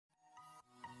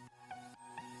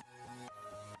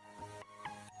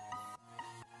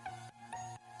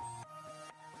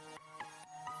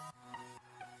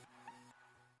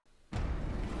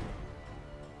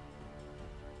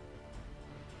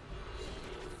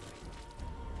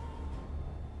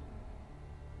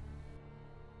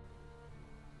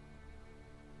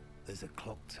There's a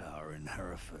clock tower in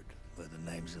Hereford where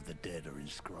the names of the dead are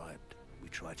inscribed. We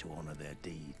try to honor their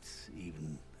deeds,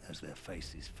 even as their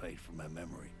faces fade from our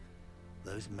memory.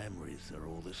 Those memories are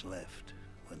all that's left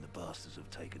when the bastards have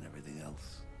taken everything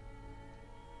else.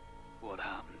 What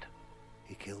happened?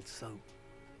 He killed Soap.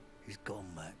 He's gone,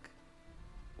 Mac.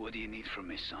 What do you need from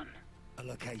me, son? A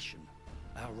location.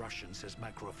 Our Russian says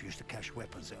Makarov used to cache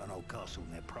weapons at an old castle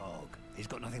near Prague. He's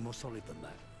got nothing more solid than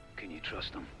that. Can you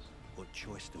trust him? What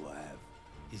choice do I have?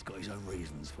 He's got his own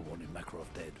reasons for wanting Makarov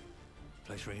dead.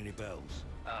 Place ring any bells?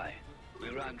 Aye. We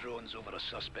ran drones over a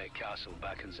suspect castle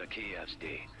back in Zakiyev's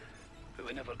day, but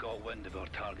we never got wind of our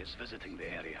targets visiting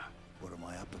the area. What am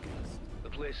I up against? The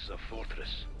place is a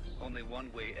fortress. Only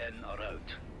one way in or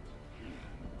out.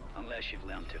 Unless you've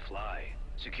learned to fly.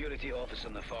 Security office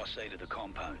on the far side of the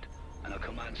compound, and a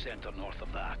command center north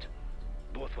of that.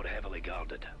 Both were heavily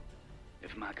guarded.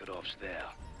 If Makarov's there,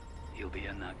 he'll be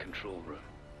in that control room.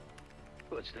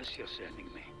 What's this you're sending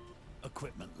me?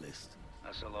 Equipment list.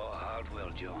 That's a lot of hardware,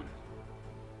 John.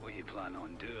 What you plan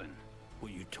on doing?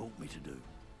 What you taught me to do.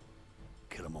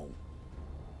 Kill 'em all.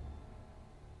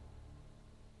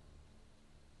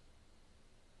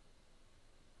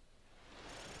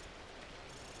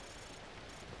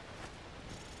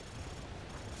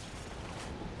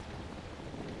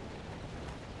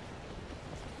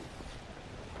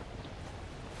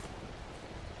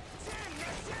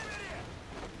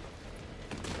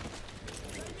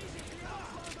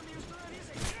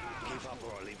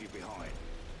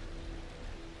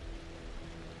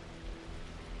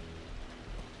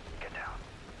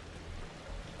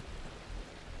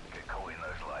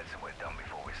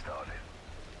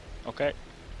 Okay.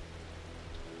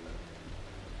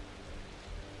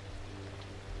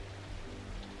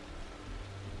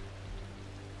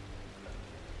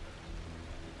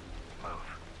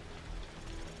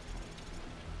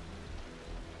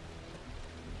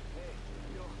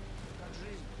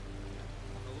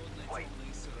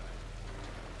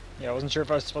 Yeah, I wasn't sure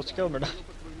if I was supposed to kill him or not.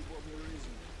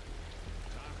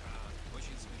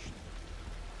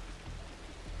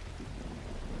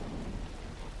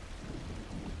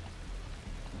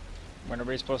 When are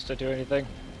we supposed to do anything?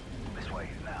 This way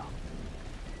now.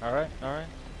 Alright, alright.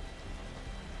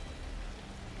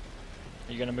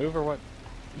 Are you gonna move or what?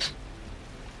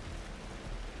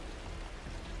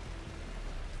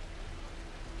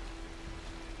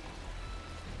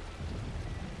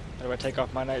 How do I take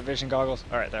off my night vision goggles?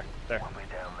 Alright, there. When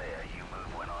we're down there, you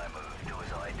move when I move. Do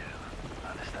as I do.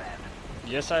 Understand?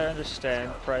 Yes, I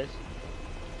understand, Price.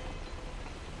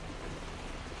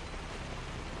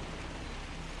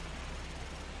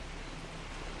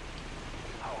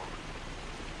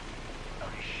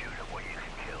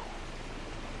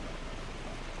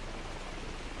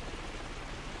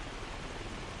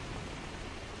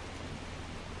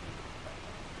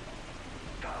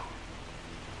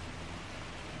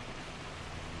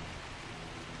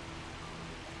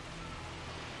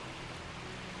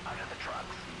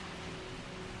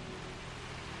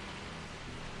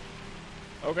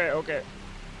 Okay, okay.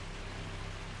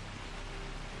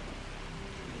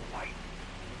 Wait.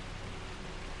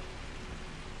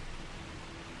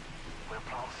 We'll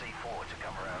plant C4 to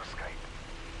cover our escape.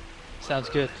 Sounds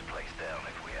good. This place down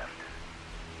if we have to.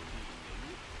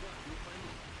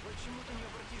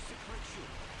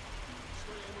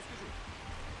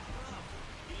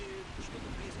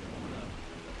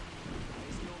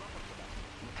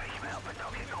 Take him out, but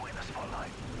don't get caught in the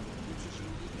spotlight.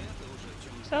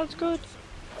 Sounds good.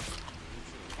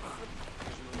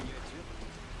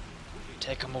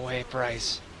 Take him away,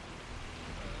 Bryce.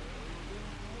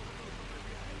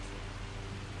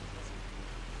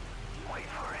 Wait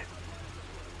for it.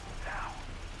 Now.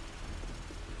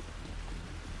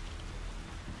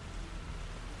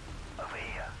 Over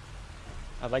here.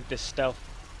 I like this stealth.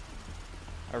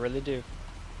 I really do.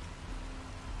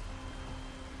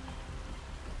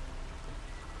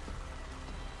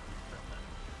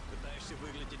 Пытаешься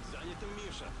выглядеть занятым,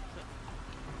 Миша?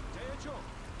 Ты о чем?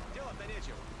 Делать-то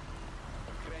нечего.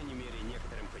 По крайней мере,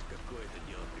 некоторым хоть какое-то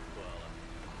дело припало.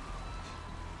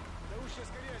 Да уж я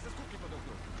скорее со скуки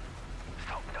подохну.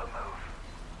 Stop, don't move.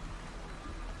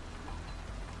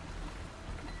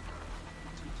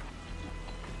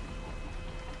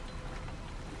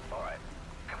 Alright,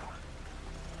 come on.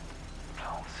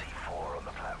 Plant C4 on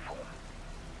the platform.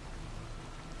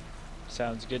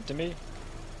 Sounds good to me.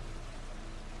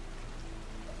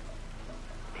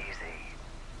 Easy.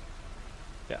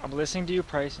 Yeah, I'm listening to you,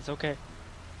 Price. It's okay.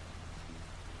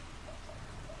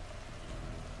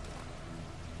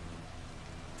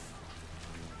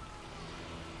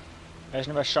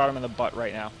 Imagine if I shot him in the butt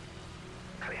right now.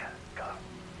 Clear, go.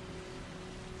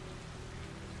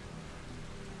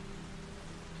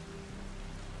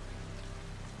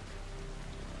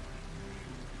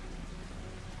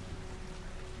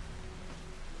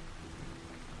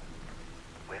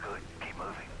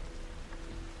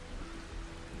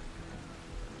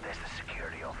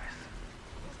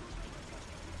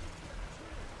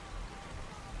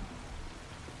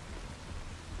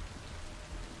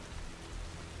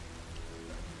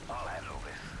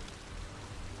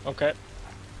 Okay.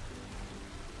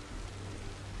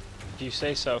 If you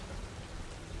say so.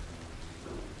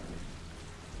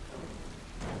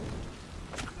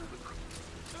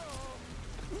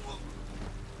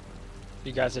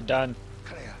 You guys are done.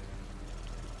 Clear.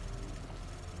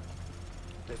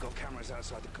 They've got cameras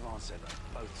outside the command center,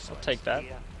 both sides. I'll take that.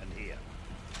 Here and here.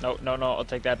 No, no, no, I'll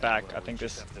take that back. I think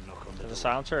Just this have to knock on the has a door.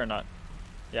 silencer or not?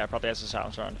 Yeah, it probably has a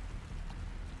silencer on it.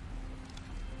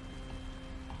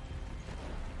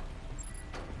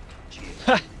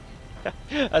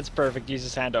 That's perfect. Use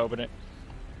his hand to open it.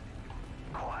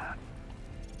 Quiet.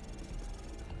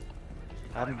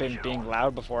 I haven't been being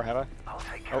loud before, have I? I'll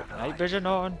take care Oh, of the night lights. vision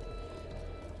on.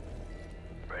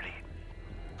 Ready?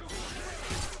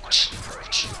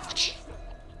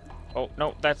 Oh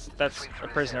no, that's a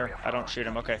prisoner. I don't shoot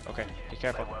him. Okay, okay. Be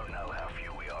careful. They won't know how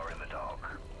few we are in the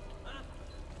dark.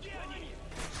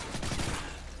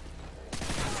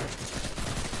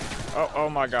 Oh, oh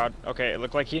my God. Okay, it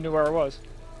looked like he knew where I was.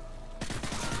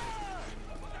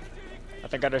 I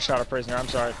think I just shot a prisoner. I'm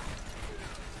sorry.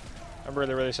 I'm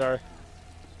really, really sorry.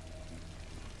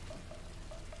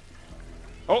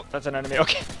 Oh, that's an enemy.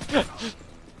 Okay.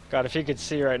 God, if he could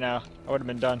see right now, I would have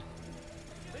been done.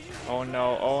 Oh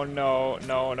no, oh no,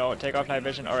 no, no. Take off night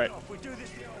vision. Alright.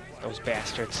 Those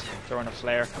bastards. Throwing a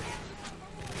flare.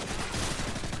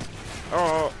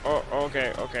 Oh, oh,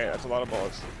 okay, okay. That's a lot of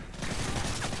bullets.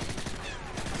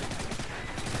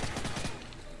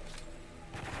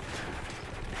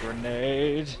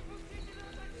 Grenade.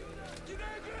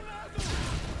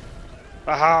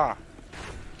 Aha!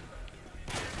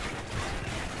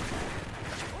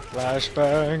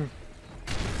 Flashbang.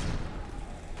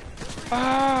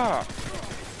 Ah!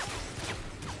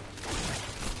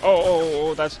 Oh, oh,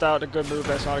 oh, that's not a good move.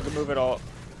 That's not a good move at all.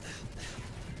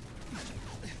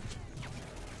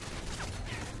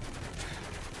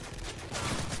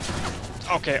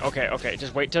 Okay, okay, okay.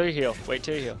 Just wait till you heal. Wait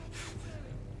till you heal.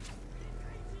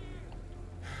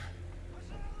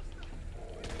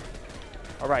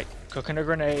 Alright, cooking a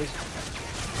grenade.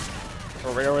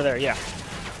 Oh, right over there, yeah.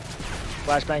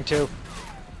 Flashbang 2.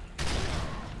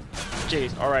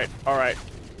 Jeez, alright, alright.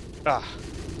 Ah.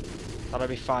 Thought I'd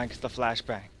be fine because the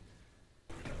flashbang.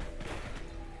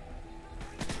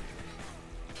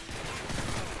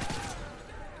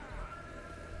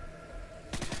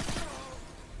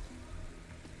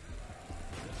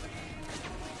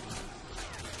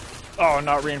 Oh,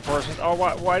 not reinforcements. Oh,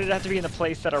 why did it have to be in the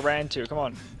place that I ran to? Come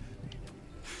on.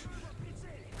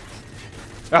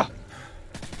 Oh.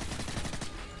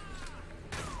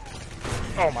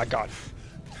 Oh my God.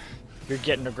 You're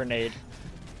getting a grenade.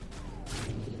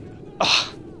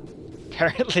 Oh.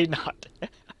 Apparently not.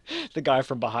 The guy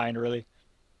from behind, really.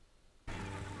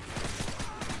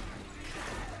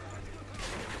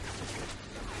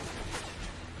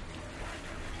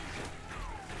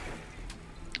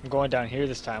 I'm going down here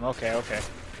this time. Okay, okay.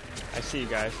 I see you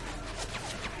guys.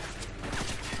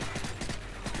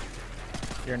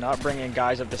 You're not bringing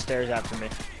guys up the stairs after me.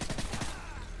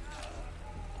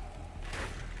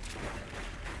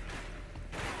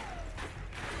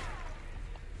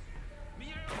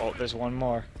 Oh, there's one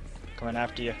more coming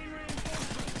after you.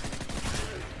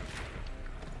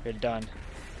 You're done.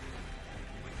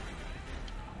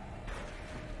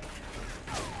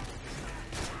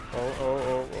 Oh, oh,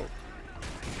 oh, oh.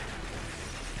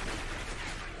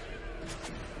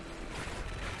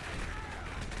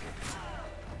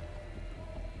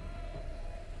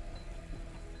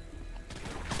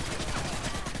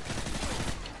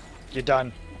 You're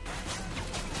done.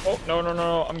 Oh, no, no, no,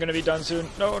 no. I'm gonna be done soon.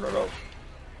 No, no, no.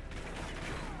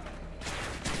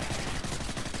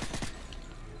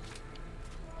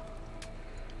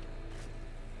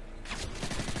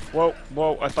 Whoa,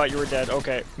 whoa. I thought you were dead.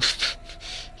 Okay.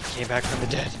 He came back from the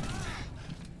dead.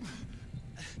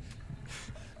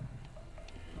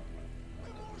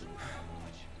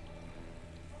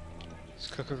 Let's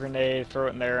cook a grenade, throw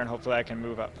it in there, and hopefully I can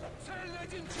move up.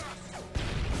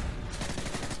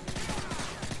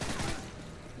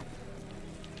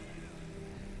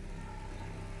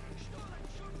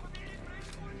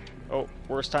 Oh,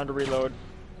 worst time to reload.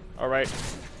 Alright.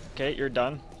 Okay, you're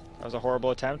done. That was a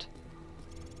horrible attempt.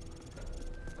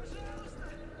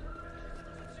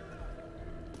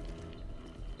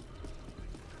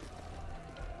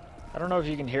 I don't know if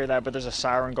you can hear that, but there's a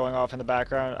siren going off in the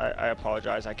background. I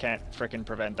apologize. I can't frickin'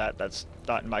 prevent that. That's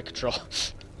not in my control.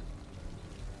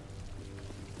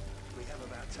 We have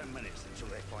about 10 minutes until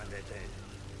they find their dead.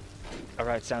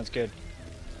 Alright, sounds good.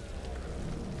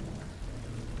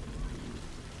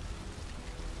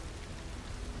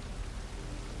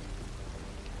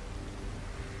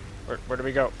 Where do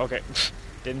we go? Okay.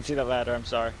 Didn't see that ladder, I'm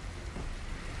sorry.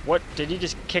 What? Did he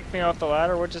just kick me off the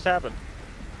ladder? What just happened?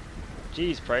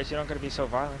 Jeez, Price, you don't gotta be so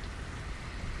violent.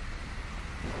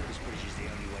 This bridge is the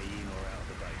only way in or out of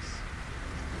the base.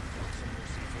 Some more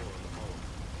C4 on the hull.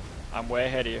 I'm way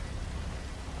ahead of you.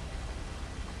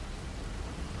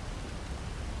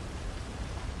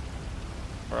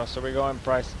 Where else are we going,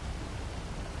 Price?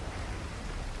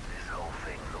 This whole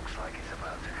thing looks like it's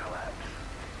about to collapse.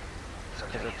 So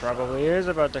Because take it it probably is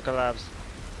about to collapse.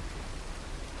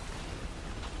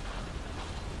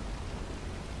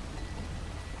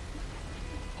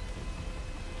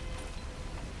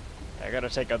 I gotta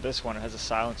take out this one. It has a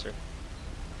silencer.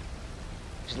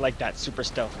 Just like that, super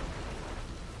stealth.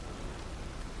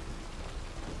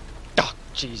 Oh,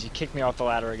 jeez, he kicked me off the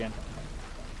ladder again.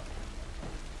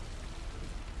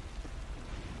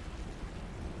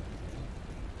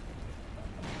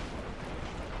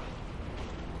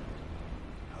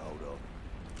 Hold on.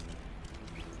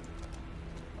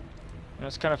 And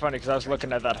it's kind of funny because I was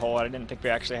looking at that hole and I didn't think we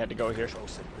actually had to go here. Control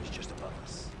center is just above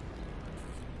us.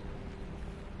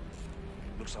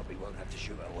 Looks like we won't have to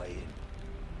shoot our way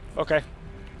in. Okay.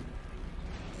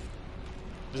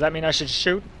 Does that mean I should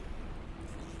shoot?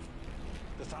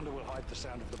 The thunder will hide the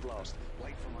sound of the blast.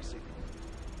 Wait for my signal.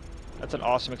 That's an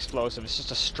awesome explosive. It's just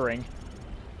a string.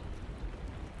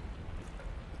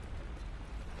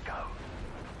 Go.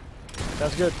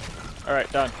 That's good.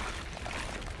 Alright, done.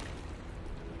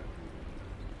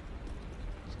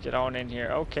 Let's get on in here.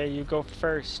 Okay, you go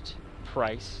first,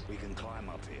 Price. We can climb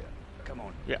up here. Come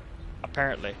on. Yeah,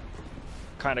 apparently.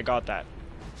 Kinda got that.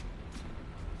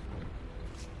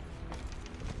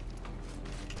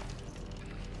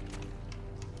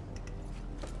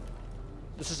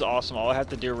 This is awesome. All I have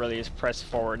to do really is press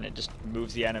forward and it just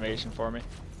moves the animation for me.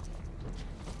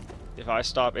 If I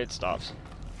stop, it stops.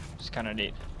 It's kind of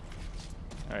neat.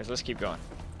 Alright, so let's keep going.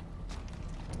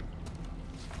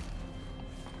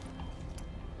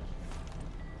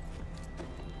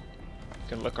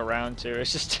 You can look around too.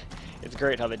 It's just, it's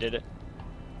great how they did it.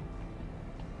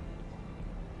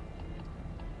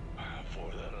 For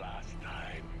the last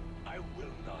time, I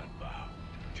will not bow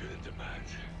to the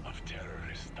demands of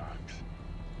terrorist thugs.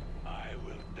 I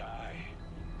will die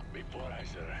before I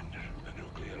surrender the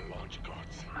nuclear launch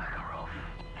codes. Makarov.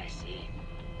 I see.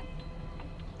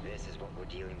 This is what we're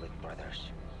dealing with, brothers.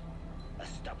 A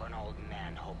stubborn old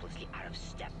man hopelessly out of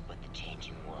step with the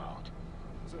changing world.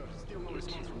 Sir, still no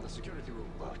response from the security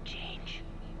room. Will change.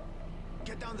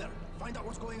 Get down there. Find out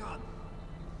what's going on.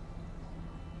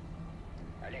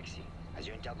 Alexei, has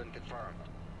your intel been confirmed?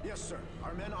 Yes, sir.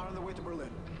 Our men are on the way to Berlin.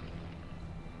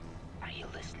 Are you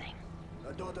listening?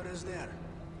 The daughter is there.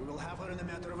 We will have her in a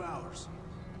matter of hours.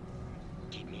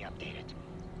 Keep me updated.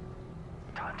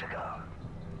 Time to go.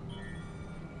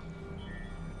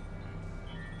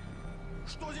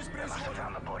 Что здесь They must have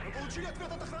found the bodies. Получили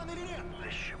ответ от охраны или нет?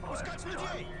 This should buy us Обыскать some time.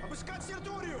 людей! Обыскать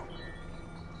территорию!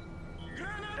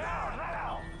 Down,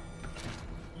 now!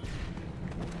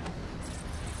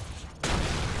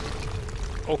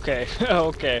 Okay,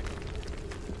 okay.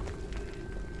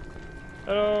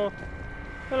 Hello?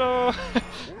 Hello?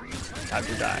 Time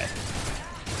to die.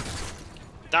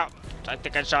 No, I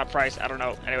think I shot Price. I don't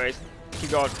know. Anyways,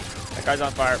 keep going. That guy's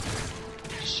on fire.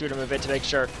 Shoot him a bit to make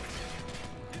sure.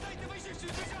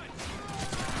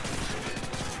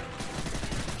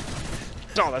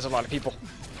 Oh, that's a lot of people.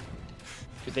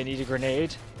 Do they need a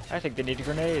grenade? I think they need a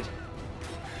grenade.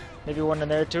 Maybe one in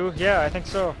there too? Yeah, I think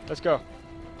so. Let's go.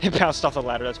 He bounced off the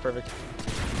ladder. That's perfect.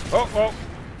 Oh, oh.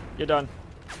 You're done.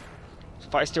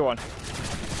 Feisty one.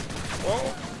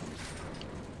 Whoa.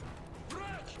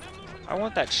 I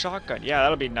want that shotgun. Yeah,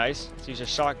 that'll be nice. Let's use a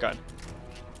shotgun.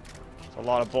 There's a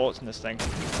lot of bullets in this thing.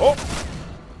 Oh!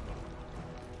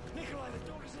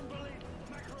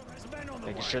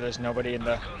 Making sure there's nobody in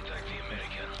the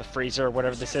freezer or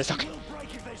whatever this is. Okay.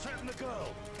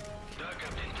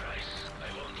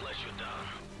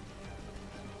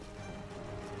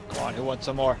 Come on, who wants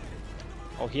some more?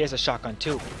 Oh, he has a shotgun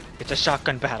too. It's a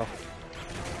shotgun battle.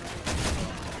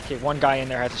 Okay, one guy in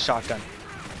there has a shotgun.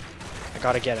 I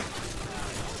gotta get him.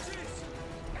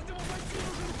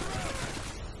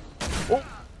 Oh,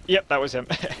 yep, that was him.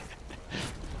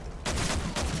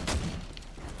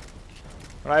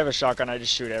 When I have a shotgun, I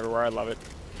just shoot everywhere. I love it.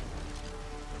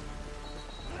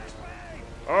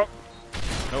 Oh,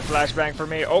 no flashbang for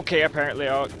me. Okay, apparently.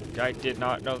 Oh, I did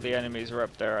not know the enemies were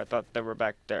up there. I thought they were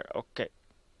back there. Okay.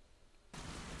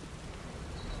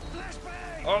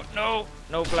 Oh, no.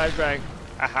 No flashbang.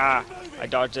 Aha. I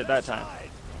dodged it that time.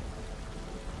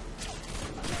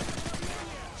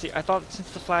 See, I thought since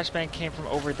the flashbang came from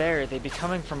over there, they'd be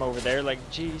coming from over there. Like,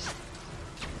 jeez.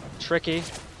 Tricky.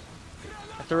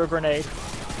 I threw a grenade.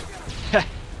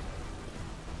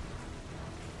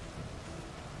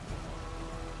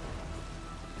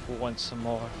 Who wants some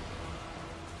more?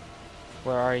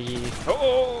 Where are ye?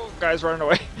 Oh, guys running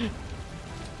away.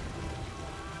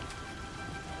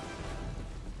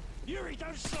 Yuri,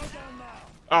 don't slow down now.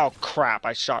 Oh crap,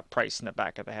 I shot Price in the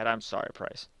back of the head. I'm sorry,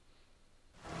 Price.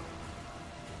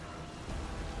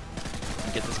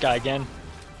 Get this guy again.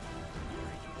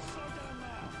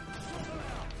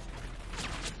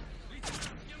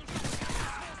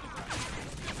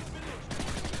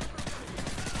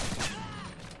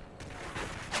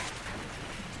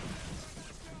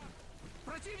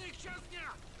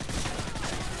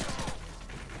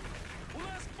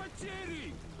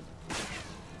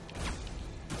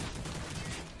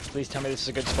 Please tell me this is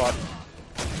a good spot.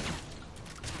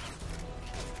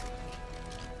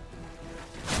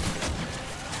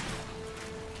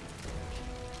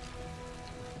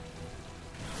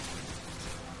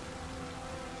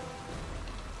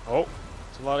 Oh,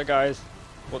 it's a lot of guys.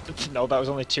 Well, no, that was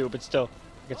only 2, but still,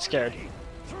 I get scared.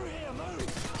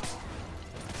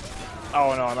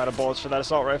 Oh no, I'm out of bullets for that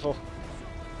assault rifle.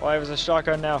 Why was a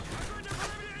shotgun now?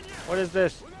 What is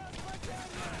this?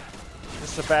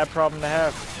 This is a bad problem to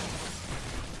have.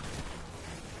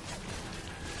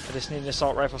 I just need an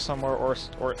assault rifle somewhere, or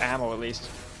ammo at least.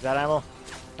 Is that ammo?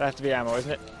 That has to be ammo, isn't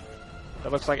it?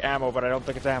 That looks like ammo, but I don't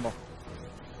think it's ammo.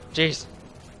 Jeez.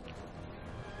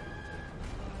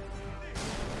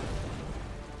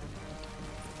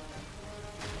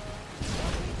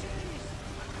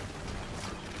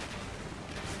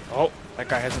 Oh, that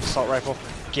guy has an assault rifle.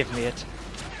 Give me it.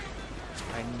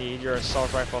 I need your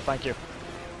assault rifle, thank you.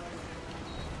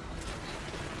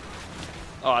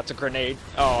 Oh, it's a grenade.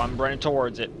 Oh, I'm running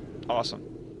towards it. Awesome.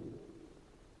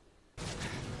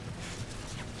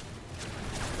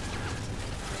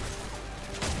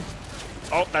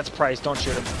 Oh, that's Price. Don't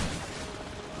shoot him.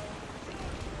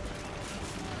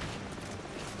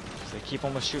 They keep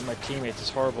almost shooting my teammates. It's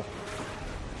horrible.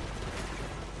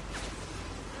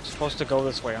 I'm supposed to go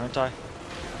this way, aren't I? I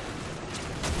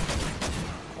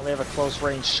only have a close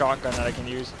range shotgun that I can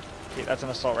use. Okay, that's an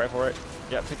assault rifle, right?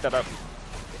 Yeah, pick that up.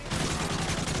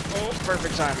 Oh,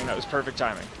 perfect timing. That was perfect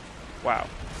timing. Wow.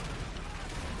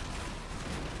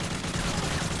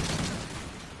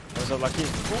 Was that lucky?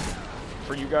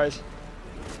 For you guys?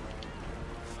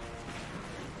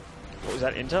 What was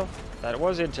that, intel? That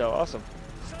was intel. Awesome.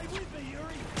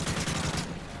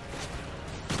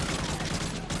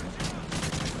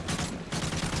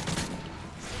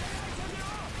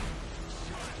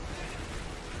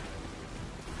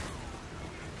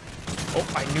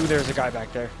 Oh, I knew there was a guy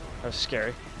back there. That was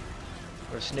scary.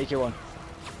 Or a sneaky one.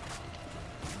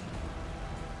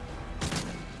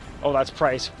 Oh, that's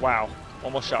Price. Wow.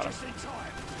 Almost shot him.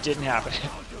 Didn't happen.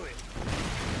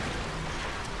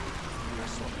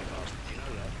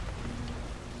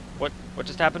 What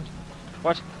just happened?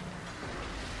 What?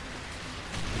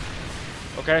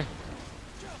 Okay.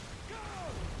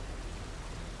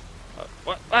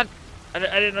 What? I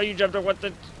didn't know you jumped up. What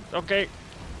the? Okay.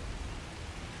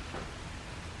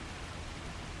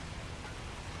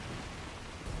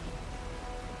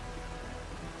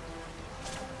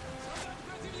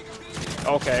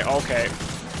 Okay.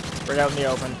 Right out in the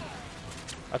open.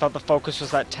 I thought the focus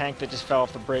was that tank that just fell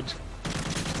off the bridge.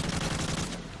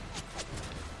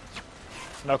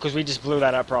 No, because we just blew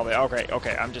that up probably.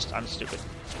 Okay, I'm stupid.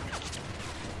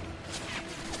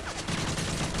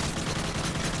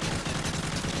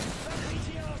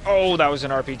 Oh, that was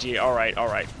an RPG. Alright.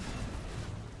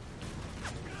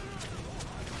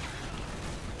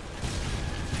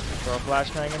 Throw a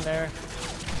flashbang in there.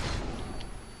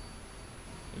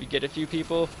 Maybe get a few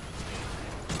people.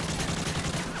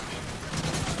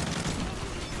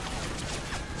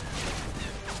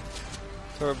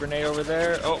 Throw a grenade over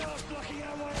there. Oh.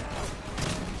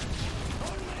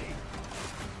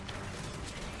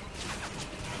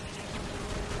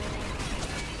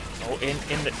 Oh,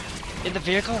 in the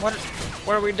vehicle?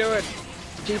 What are we doing?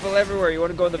 People everywhere. You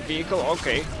want to go in the vehicle?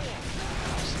 Okay.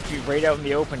 Just be right out in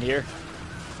the open here.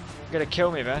 You're gonna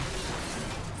kill me, man.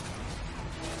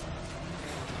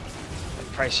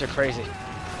 Price, you're crazy.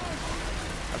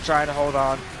 I'm trying to hold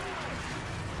on.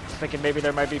 Thinking maybe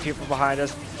there might be people behind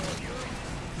us.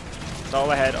 It's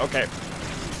all ahead. Okay.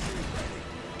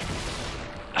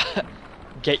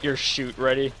 Get your chute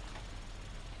ready.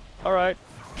 Alright.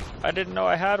 I didn't know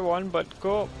I had one, but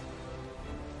cool.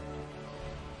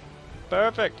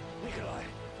 Perfect. Nikolai,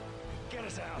 get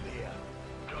us out of here.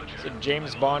 It's a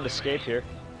James Bond escape here.